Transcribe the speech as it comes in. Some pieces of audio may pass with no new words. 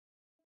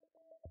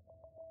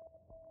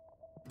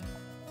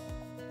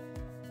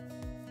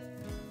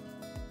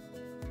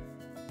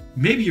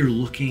Maybe you're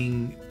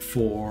looking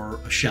for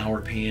a shower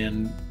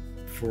pan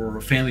for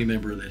a family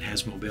member that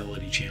has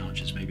mobility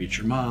challenges. Maybe it's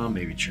your mom,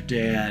 maybe it's your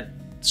dad,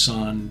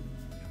 son,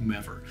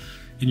 whomever.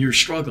 And you're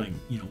struggling,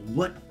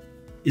 what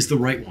is the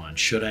right one?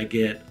 Should I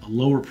get a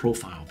lower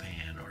profile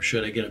pan, or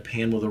should I get a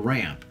pan with a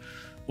ramp?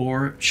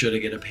 Or should I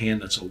get a pan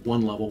that's a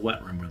one-level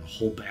wet room where the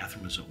whole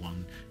bathroom is at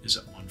one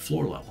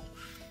floor level?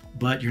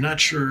 But you're not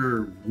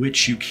sure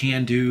which you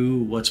can do,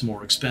 what's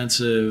more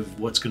expensive,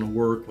 what's going to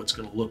work, what's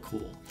going to look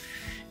cool.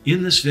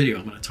 In this video,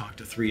 I'm going to talk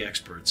to 3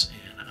 experts,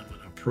 and I'm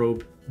going to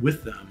probe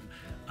with them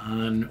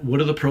on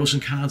what are the pros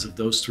and cons of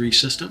those 3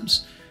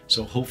 systems.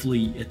 So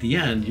hopefully at the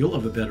end, you'll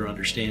have a better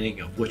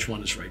understanding of which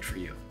one is right for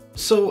you.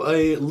 So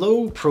a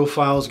low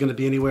profile is going to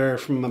be anywhere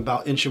from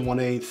about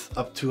 1.1/8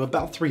 up to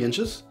about 3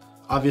 inches.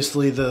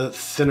 Obviously, the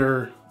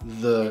thinner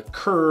the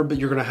curb,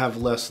 you're going to have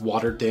less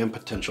water dam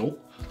potential.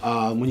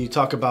 When you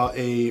talk about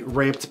a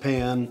ramped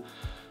pan,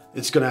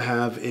 it's going to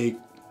have a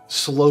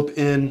slope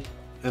in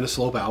and a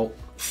slope out.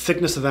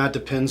 Thickness of that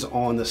depends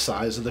on the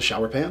size of the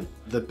shower pan.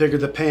 The bigger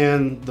the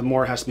pan, the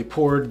more it has to be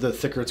poured, the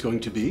thicker it's going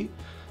to be.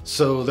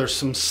 So there's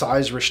some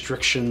size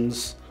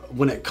restrictions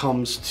when it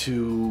comes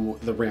to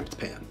the ramped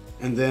pan.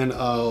 And then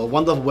a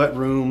one-level wet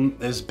room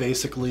is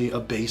basically a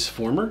base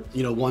former.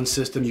 One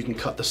system you can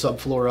cut the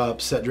subfloor up,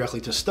 set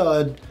directly to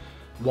stud,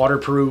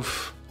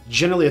 waterproof,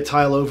 generally a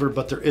tile over,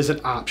 but there is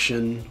an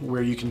option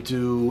where you can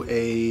do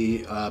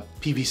a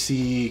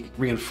PVC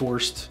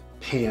reinforced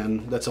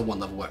pan that's a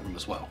one-level wet room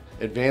as well.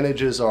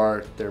 Advantages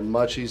are they're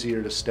much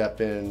easier to step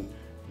in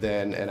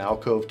than an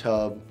alcove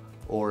tub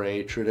or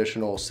a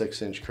traditional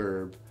 6-inch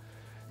curb.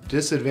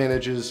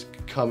 Disadvantages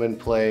come in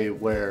play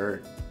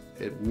where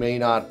it may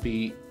not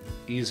be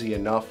easy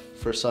enough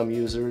for some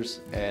users,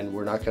 and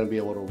we're not going to be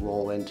able to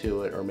roll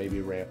into it or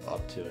maybe ramp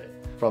up to it.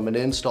 From an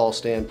install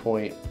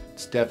standpoint,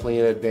 it's definitely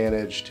an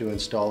advantage to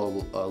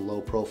install a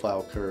low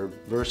profile curb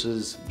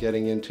versus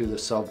getting into the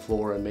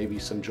subfloor and maybe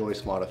some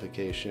joist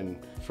modification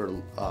for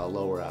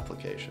lower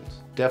applications.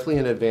 Definitely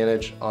an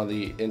advantage on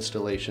the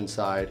installation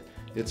side.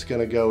 It's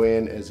going to go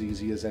in as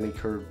easy as any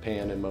curb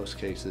pan in most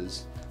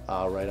cases,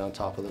 right on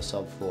top of the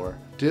subfloor.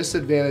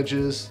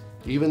 Disadvantages,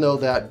 even though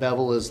that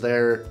bevel is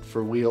there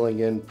for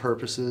wheeling in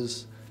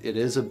purposes, it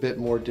is a bit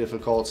more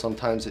difficult.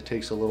 Sometimes it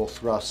takes a little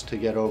thrust to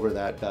get over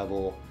that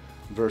bevel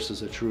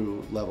versus a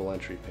true level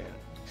entry pan.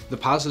 The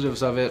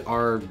positives of it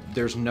are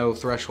there's no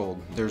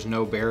threshold, there's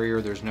no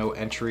barrier, there's no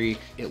entry.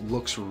 It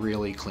looks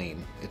really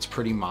clean. It's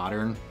pretty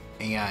modern,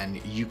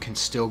 and you can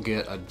still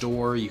get a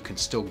door, you can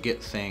still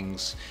get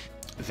things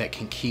that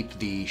can keep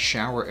the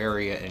shower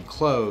area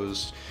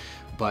enclosed,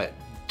 but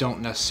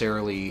don't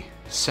necessarily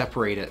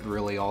separate it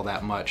really all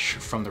that much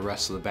from the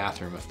rest of the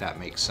bathroom, if that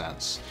makes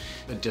sense.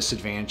 The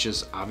disadvantage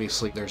is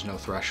obviously there's no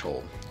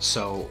threshold,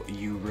 so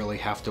you really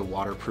have to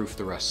waterproof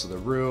the rest of the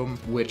room,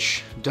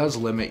 which does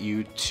limit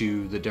you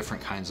to the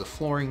different kinds of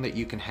flooring that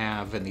you can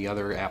have and the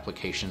other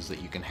applications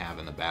that you can have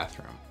in the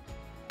bathroom.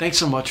 Thanks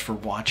so much for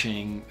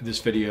watching this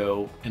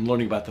video and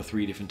learning about the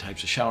 3 different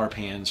types of shower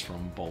pans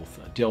from both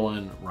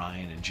Dylan,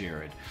 Ryan, and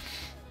Jared.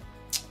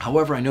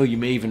 However, I know you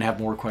may even have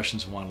more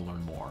questions and want to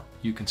learn more.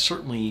 You can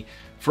certainly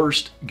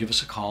first give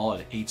us a call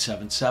at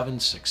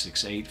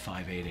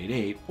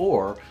 877-668-5888,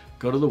 or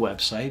go to the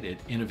website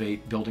at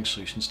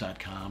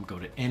innovatebuildingsolutions.com, go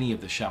to any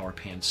of the shower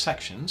pan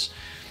sections,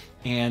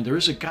 and there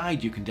is a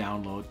guide you can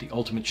download, the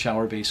Ultimate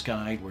Shower Base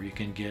Guide, where you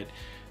can get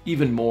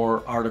even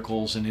more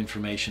articles and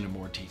information and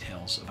more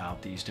details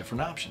about these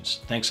different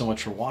options. Thanks so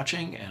much for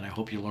watching, and I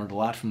hope you learned a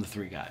lot from the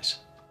 3 guys.